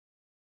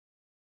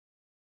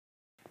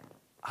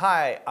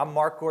Hi, I'm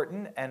Mark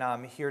Gorton, and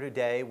I'm here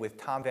today with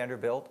Tom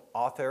Vanderbilt,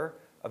 author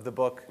of the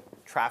book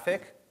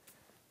Traffic,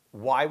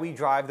 Why We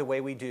Drive the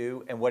Way We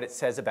Do and What It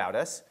Says About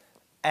Us.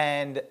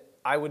 And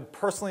I would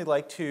personally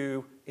like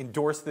to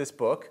endorse this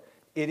book.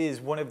 It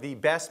is one of the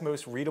best,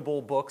 most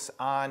readable books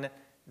on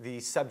the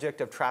subject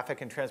of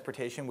traffic and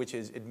transportation, which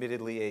is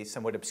admittedly a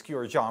somewhat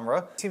obscure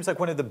genre. It seems like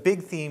one of the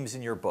big themes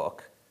in your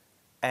book,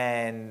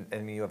 and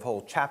you have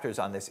whole chapters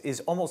on this,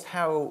 is almost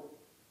how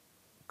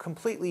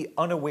completely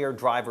unaware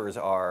drivers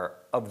are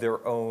of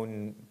their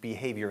own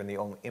behavior and the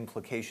own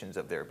implications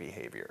of their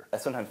behavior. I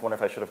sometimes wonder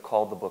if I should have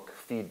called the book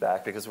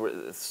Feedback, because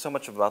so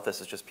much about this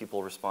is just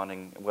people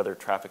responding, whether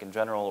traffic in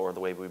general or the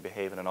way we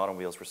behave in an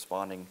automobile is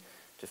responding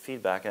to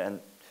feedback. And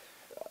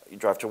you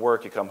drive to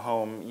work, you come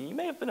home, you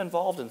may have been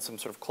involved in some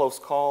sort of close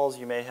calls,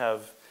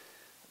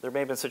 there may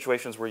have been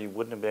situations where you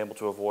wouldn't have been able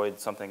to avoid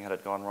something had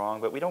it gone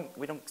wrong, but we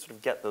don't sort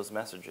of get those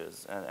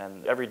messages.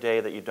 And every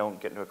day that you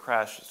don't get into a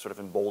crash sort of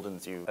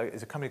emboldens you.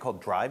 Is a company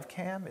called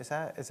DriveCam? Is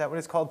that what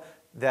it's called?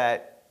 Why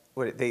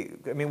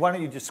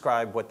don't you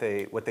describe what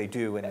they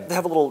do? And they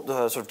have a little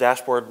sort of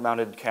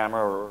dashboard-mounted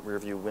camera or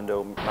rear-view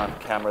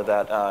window-mounted camera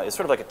that is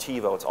sort of like a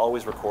TiVo. It's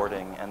always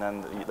recording, and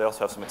then they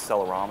also have some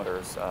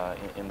accelerometers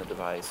in the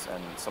device,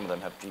 and some of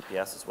them have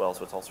GPS as well,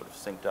 so it's all sort of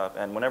synced up.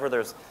 And whenever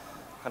there's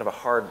kind of a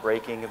hard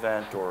braking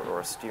event or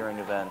a steering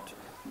event,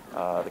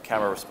 the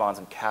camera responds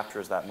and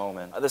captures that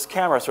moment. This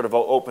camera sort of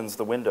opens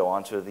the window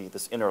onto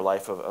this inner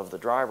life of the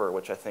driver,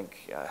 which I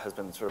think has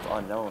been sort of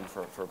unknown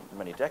for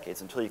many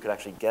decades. Until you could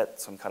actually get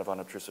some kind of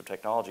unobtrusive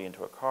technology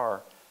into a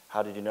car,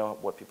 how did you know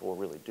what people were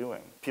really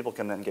doing? People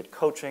can then get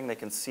coaching, they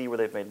can see where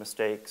they've made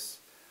mistakes.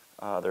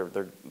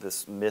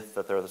 This myth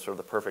that they're sort of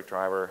the perfect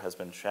driver has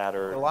been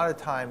shattered. A lot of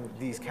time,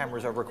 these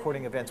cameras are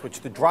recording events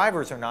which the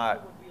drivers are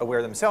not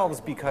aware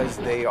themselves because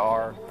they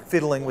are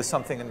fiddling with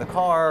something in the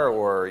car,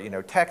 or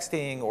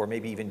texting, or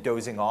maybe even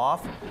dozing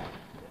off.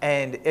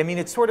 And I mean,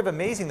 it's sort of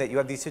amazing that you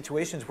have these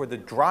situations where the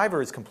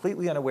driver is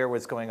completely unaware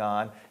what's going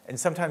on, and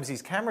sometimes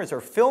these cameras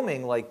are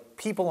filming like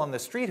people on the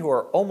street who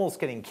are almost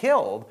getting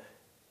killed,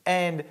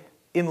 and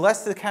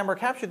unless the camera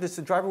captured this,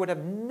 the driver would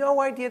have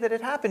no idea that it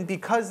happened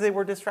because they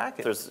were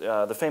distracted. There's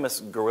the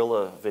famous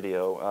gorilla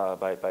video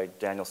by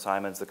Daniel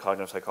Simons, the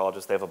cognitive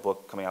psychologist. They have a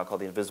book coming out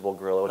called The Invisible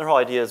Gorilla. Their whole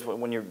idea is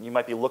when you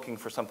might be looking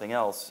for something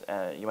else,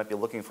 you might be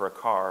looking for a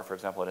car, for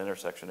example, at an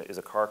intersection, is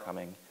a car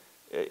coming?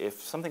 If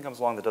something comes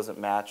along that doesn't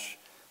match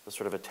the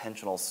sort of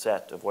attentional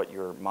set of what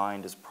your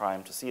mind is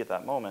primed to see at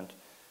that moment,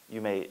 you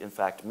may in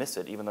fact miss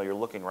it, even though you're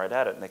looking right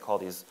at it. And they call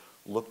these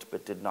looked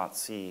but did not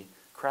see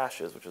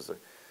crashes, which is a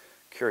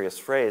curious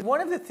phrase. One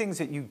of the things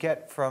that you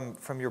get from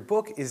your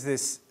book is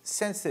this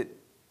sense that,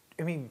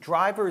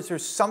 drivers,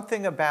 there's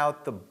something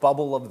about the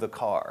bubble of the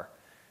car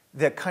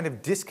that kind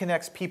of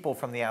disconnects people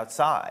from the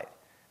outside,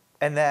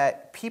 and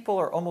that people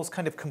are almost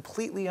kind of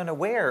completely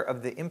unaware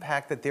of the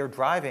impact that their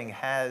driving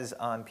has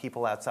on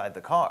people outside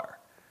the car.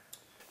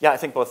 Yeah, I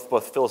think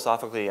both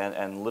philosophically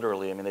and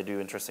literally. They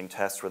do interesting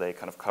tests where they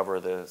kind of cover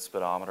the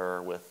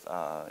speedometer with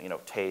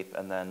tape,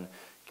 and then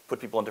put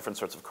people in different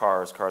sorts of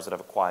cars that have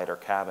a quieter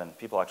cabin.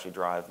 People actually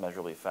drive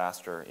measurably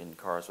faster in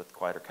cars with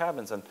quieter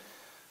cabins. And I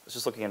was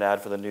just looking at an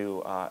ad for the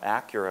new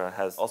Acura.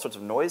 Has all sorts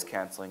of noise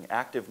canceling,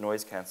 active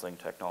noise canceling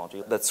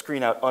technology that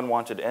screen out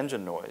unwanted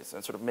engine noise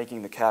and sort of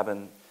making the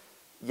cabin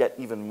yet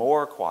even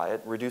more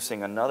quiet,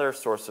 reducing another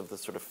source of the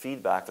sort of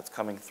feedback that's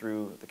coming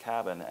through the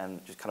cabin,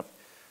 and just kind of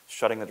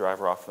shutting the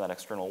driver off from that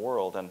external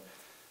world. And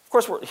of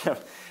course,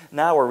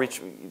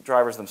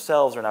 drivers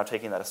themselves are now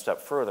taking that a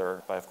step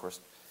further by, of course,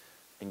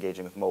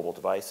 engaging with mobile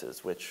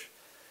devices, which,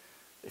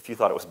 if you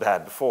thought it was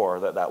bad before,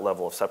 that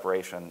level of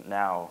separation,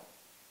 now,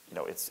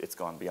 it's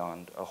gone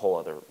beyond a whole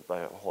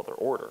other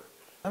order.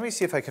 Let me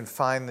see if I can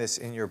find this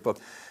in your book.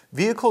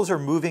 Vehicles are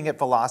moving at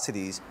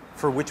velocities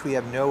for which we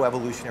have no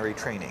evolutionary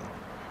training.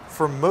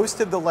 For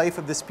most of the life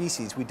of the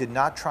species, we did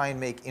not try and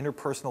make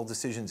interpersonal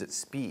decisions at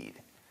speed.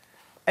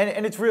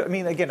 And it's real.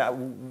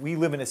 Again, we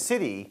live in a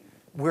city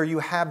where you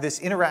have this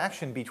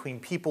interaction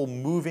between people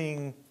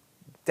moving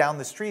down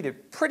the street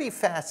at pretty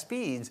fast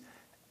speeds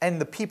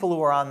and the people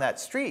who are on that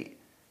street,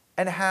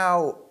 and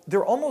how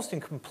they're almost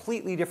in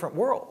completely different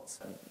worlds.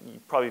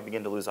 You probably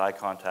begin to lose eye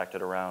contact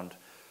at around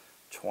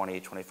 20,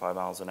 25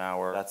 miles an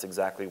hour. That's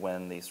exactly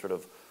when the sort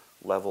of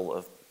level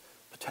of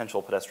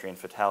potential pedestrian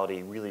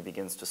fatality really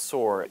begins to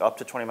soar. Up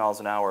to 20 miles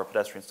an hour, a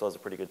pedestrian still has a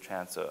pretty good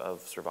chance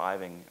of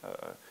surviving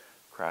a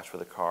crash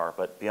with a car,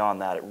 but beyond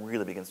that, it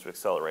really begins to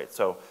accelerate.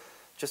 So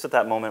just at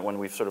that moment when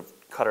we've sort of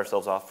cut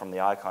ourselves off from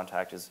the eye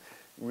contact is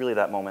really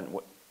that moment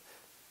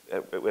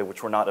at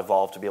which we're not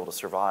evolved to be able to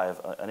survive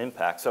an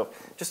impact. So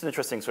just an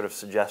interesting sort of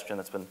suggestion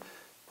that's been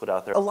put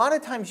out there. A lot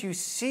of times you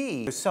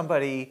see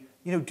somebody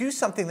do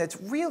something that's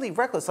really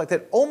reckless, like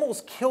that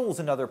almost kills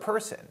another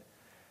person.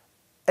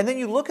 And then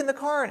you look in the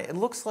car and it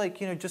looks like,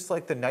 just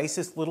like the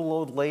nicest little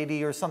old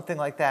lady or something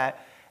like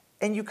that.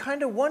 And you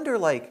kind of wonder,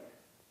 like,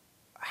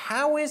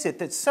 how is it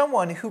that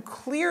someone who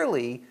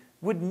clearly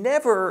would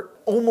never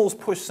almost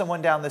push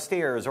someone down the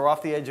stairs or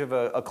off the edge of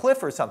a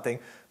cliff or something,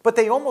 but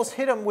they almost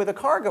hit them with a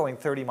car going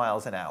 30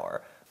 miles an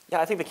hour? Yeah,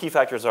 I think the key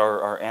factors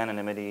are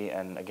anonymity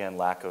and, again,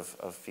 lack of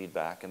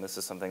feedback. And this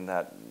is something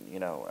that,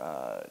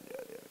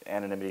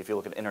 anonymity, if you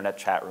look at internet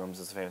chat rooms,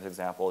 is a famous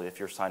example. If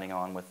you're signing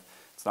on with,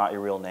 it's not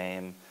your real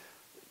name,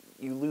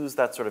 you lose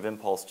that sort of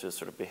impulse to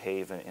sort of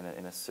behave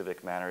in a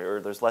civic manner,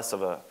 or there's less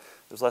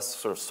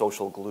sort of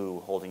social glue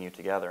holding you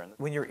together.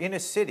 When you're in a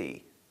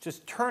city,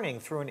 just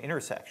turning through an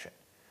intersection,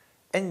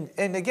 and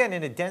again,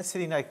 in a dense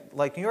city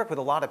like New York with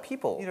a lot of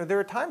people, there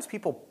are times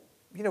people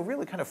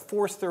really kind of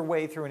force their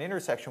way through an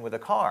intersection with a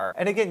car.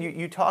 And again,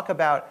 you talk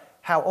about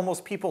how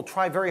almost people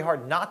try very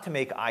hard not to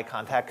make eye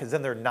contact because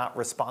then they're not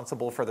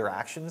responsible for their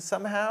actions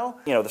somehow.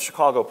 The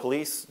Chicago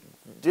police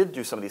did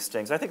do some of these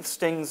stings. I think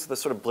stings, the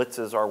sort of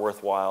blitzes are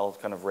worthwhile,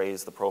 kind of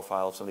raise the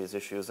profile of some of these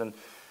issues. And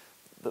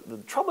the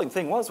troubling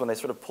thing was when they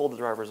sort of pulled the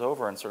drivers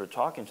over and started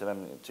talking to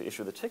them to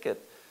issue the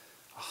ticket,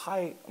 a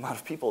high amount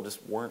of people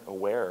just weren't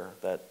aware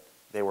that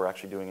they were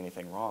actually doing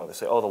anything wrong. They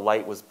say, oh, the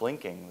light was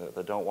blinking,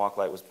 the don't walk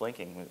light was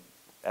blinking,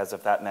 as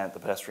if that meant the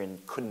pedestrian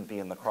couldn't be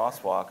in the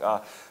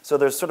crosswalk. So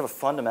there's sort of a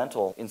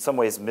fundamental, in some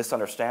ways,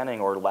 misunderstanding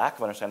or lack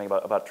of understanding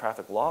about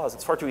traffic laws.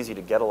 It's far too easy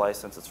to get a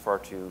license. It's far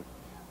too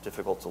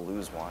difficult to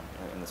lose one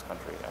in this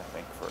country, I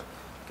think. You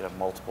could have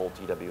multiple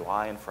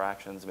DWI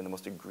infractions. I mean, the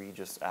most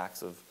egregious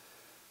acts of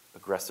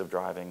aggressive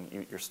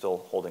driving, you're still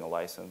holding a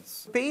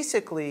license.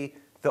 Basically,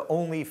 the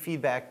only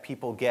feedback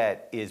people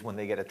get is when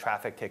they get a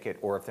traffic ticket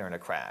or if they're in a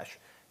crash.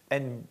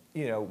 And,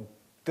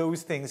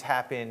 those things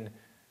happen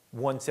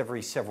once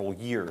every several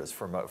years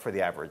for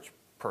the average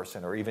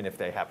person, or even if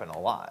they happen a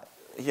lot.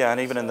 Yeah,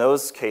 and even in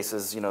those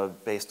cases,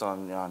 based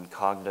on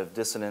cognitive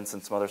dissonance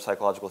and some other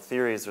psychological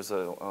theories, there's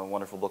a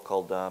wonderful book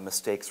called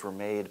Mistakes Were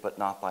Made, But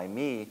Not by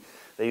Me.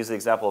 They use the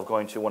example of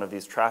going to one of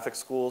these traffic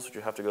schools, which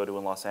you have to go to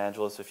in Los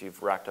Angeles if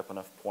you've racked up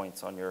enough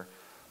points on your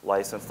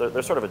license.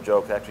 They're sort of a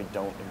joke. They actually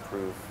don't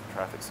improve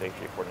traffic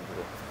safety according to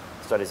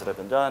the studies that have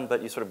been done,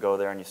 but you sort of go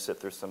there and you sit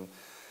through some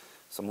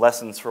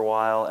lessons for a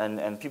while,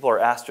 and people are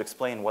asked to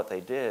explain what they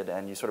did,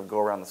 and you sort of go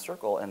around the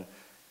circle, and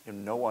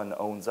no one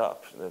owns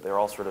up. They're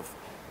all sort of,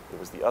 it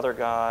was the other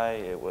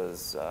guy, it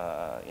was,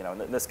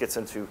 and this gets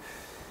into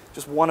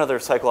just one other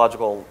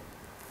psychological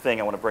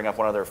thing I want to bring up,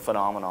 one other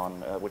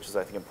phenomenon, which is,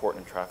 I think,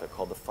 important in traffic,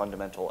 called the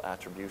fundamental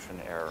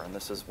attribution error. And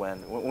this is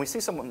when we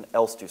see someone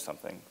else do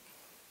something,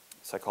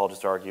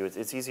 psychologists argue,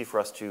 it's easy for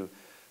us to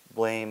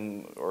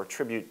blame or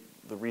attribute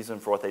the reason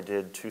for what they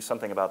did to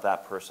something about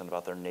that person,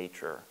 about their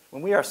nature.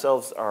 When we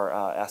ourselves are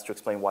asked to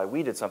explain why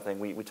we did something,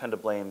 we tend to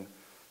blame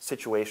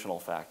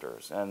situational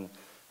factors. And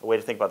the way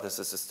to think about this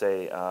is to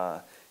say,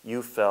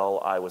 you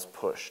fell, I was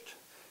pushed.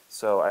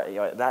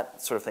 So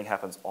that sort of thing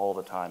happens all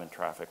the time in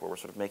traffic, where we're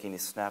sort of making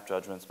these snap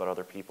judgments about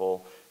other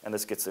people. And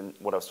this gets in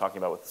what I was talking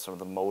about with sort of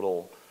the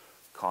modal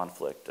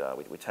conflict.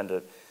 We tend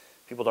to,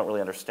 people don't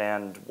really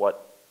understand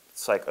what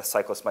a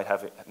cyclist might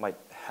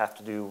have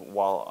to do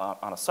while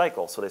on a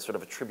cycle, so they sort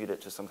of attribute it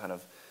to something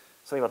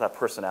about that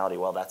personality.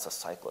 Well, that's a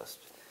cyclist.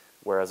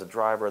 Whereas a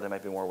driver, they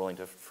might be more willing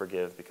to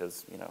forgive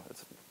because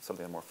it's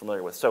something they're more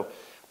familiar with. So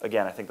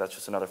again, I think that's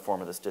just another form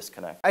of this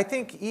disconnect. I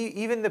think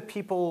even the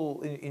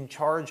people in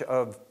charge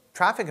of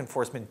traffic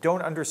enforcement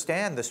don't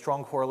understand the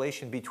strong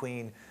correlation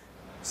between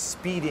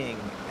speeding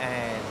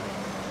and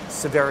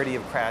severity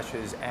of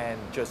crashes and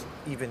just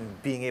even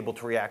being able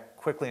to react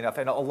quickly enough.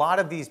 And a lot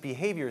of these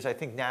behaviors, I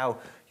think now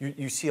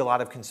you see a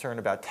lot of concern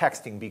about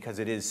texting because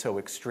it is so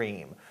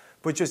extreme.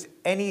 But just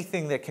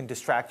anything that can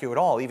distract you at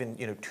all, even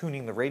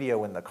tuning the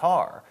radio in the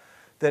car,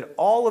 that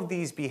all of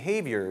these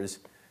behaviors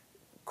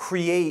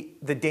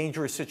create the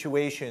dangerous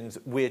situations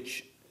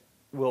which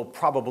will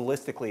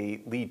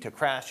probabilistically lead to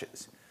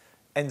crashes.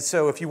 And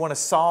so if you want to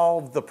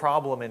solve the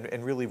problem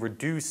and really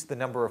reduce the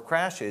number of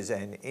crashes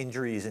and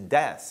injuries and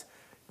deaths,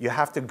 you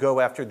have to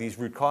go after these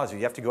root causes.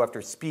 You have to go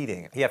after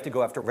speeding. You have to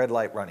go after red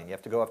light running. You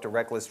have to go after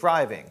reckless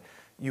driving.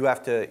 You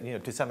have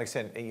to some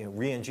extent,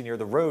 re-engineer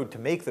the road to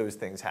make those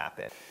things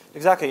happen.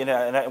 Exactly.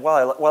 And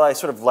while I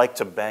sort of like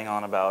to bang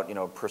on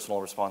about personal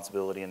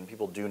responsibility, and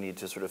people do need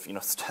to sort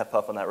of step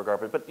up in that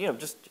regard, but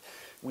just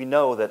we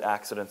know that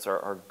accidents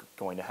are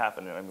going to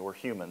happen. I mean, we're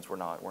humans. We're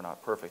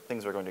not perfect.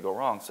 Things are going to go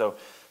wrong. So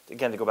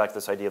again, to go back to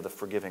this idea of the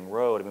forgiving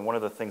road, I mean, one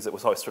of the things that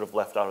was always sort of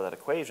left out of that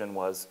equation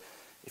was,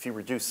 if you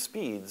reduce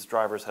speeds,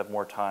 drivers have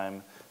more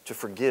time to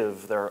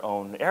forgive their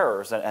own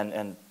errors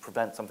and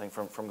prevent something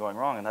from going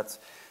wrong. And that's,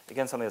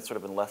 again, something that's sort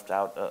of been left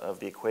out of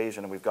the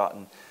equation. And we've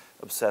gotten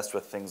obsessed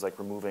with things like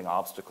removing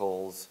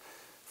obstacles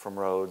from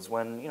roads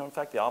when, in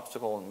fact, the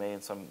obstacle may,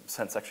 in some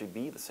sense, actually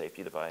be the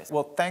safety device.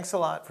 Well, thanks a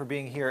lot for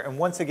being here. And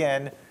once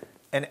again,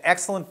 an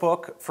excellent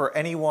book for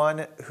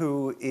anyone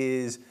who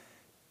is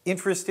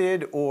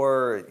interested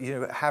or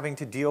having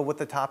to deal with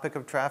the topic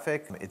of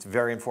traffic. It's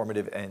very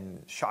informative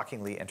and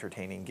shockingly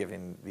entertaining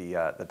given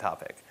the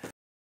topic.